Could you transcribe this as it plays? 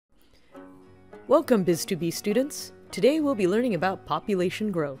Welcome BIS2B students! Today we'll be learning about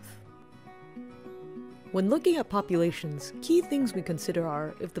population growth. When looking at populations, key things we consider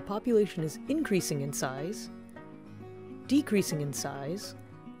are if the population is increasing in size, decreasing in size,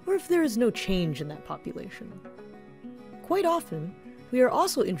 or if there is no change in that population. Quite often, we are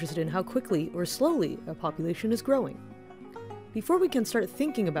also interested in how quickly or slowly a population is growing. Before we can start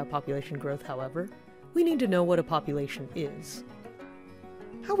thinking about population growth, however, we need to know what a population is.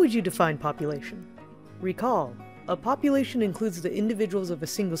 How would you define population? Recall, a population includes the individuals of a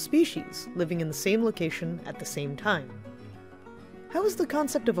single species living in the same location at the same time. How is the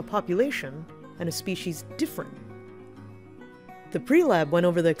concept of a population and a species different? The pre-lab went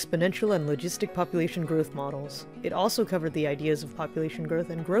over the exponential and logistic population growth models. It also covered the ideas of population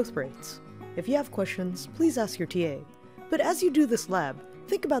growth and growth rates. If you have questions, please ask your TA. But as you do this lab,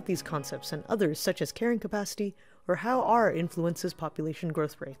 think about these concepts and others such as carrying capacity or how R influences population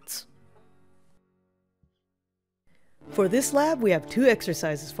growth rates. For this lab, we have two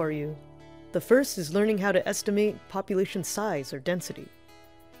exercises for you. The first is learning how to estimate population size or density.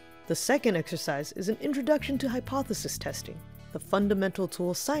 The second exercise is an introduction to hypothesis testing, the fundamental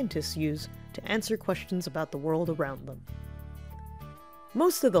tool scientists use to answer questions about the world around them.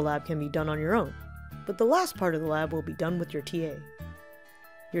 Most of the lab can be done on your own, but the last part of the lab will be done with your TA.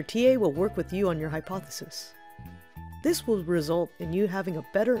 Your TA will work with you on your hypothesis. This will result in you having a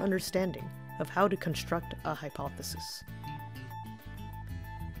better understanding of how to construct a hypothesis.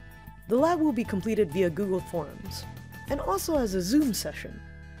 The lab will be completed via Google Forms, and also as a Zoom session.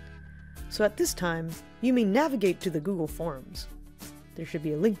 So at this time, you may navigate to the Google Forms. There should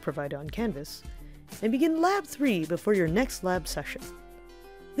be a link provided on Canvas, and begin Lab 3 before your next lab session.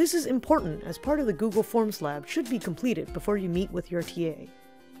 This is important as part of the Google Forms lab should be completed before you meet with your TA.